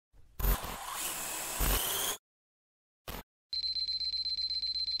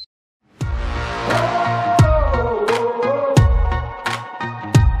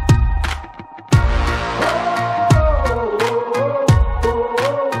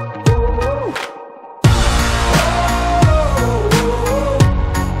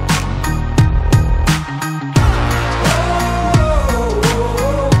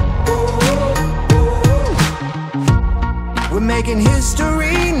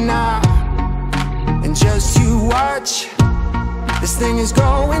thing is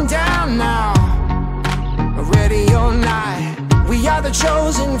going down now. Ready or not, we are the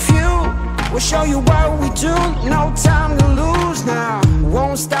chosen few. We'll show you what we do, no time to lose now.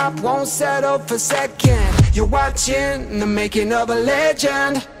 Won't stop, won't settle for second. You're watching the making of a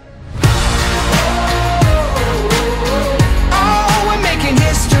legend. Oh, we're making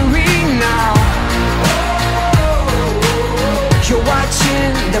history now. You're watching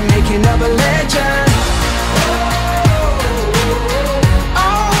the making of a legend.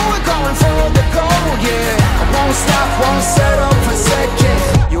 Oh, we're going for the gold, yeah. Won't stop, won't settle for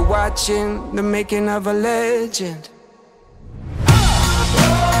second. You're watching the making of a legend.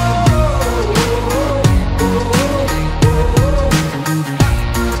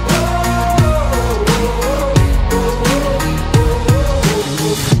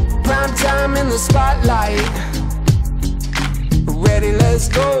 Prime time in the spotlight. Ready, let's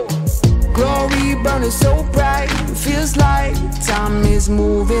go. Glory burning so bright. Feels like time is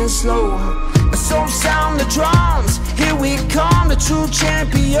moving slow. So sound the drums, here we come, the true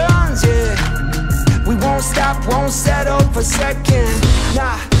champions, yeah. We won't stop, won't settle for second.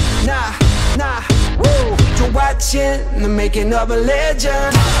 Nah, nah, nah, woo. You're watching the making of a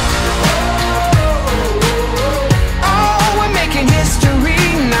legend. Oh, we're making history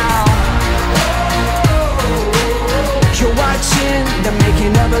now. You're watching the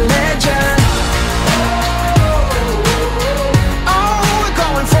making of a legend.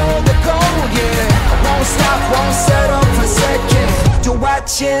 For the gold, yeah. Won't stop, won't settle for second. You're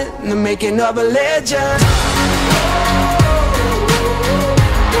watching the making of a legend.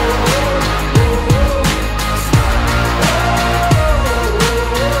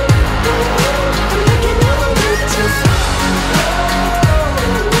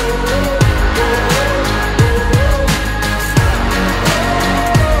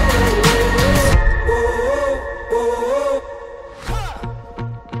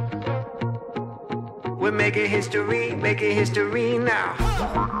 Making history now.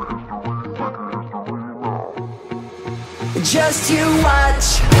 Just you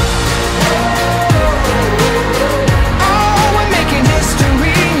watch. Oh, we're making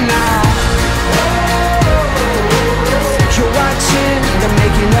history now. You're watching the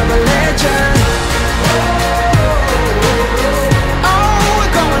making of a legend. Oh,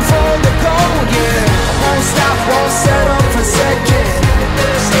 we're going for the gold, yeah. Won't stop, won't settle for second.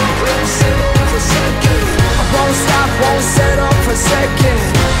 Won't stop, won't settle for second.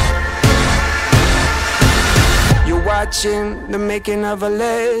 You're watching the making of a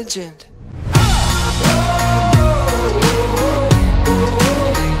legend.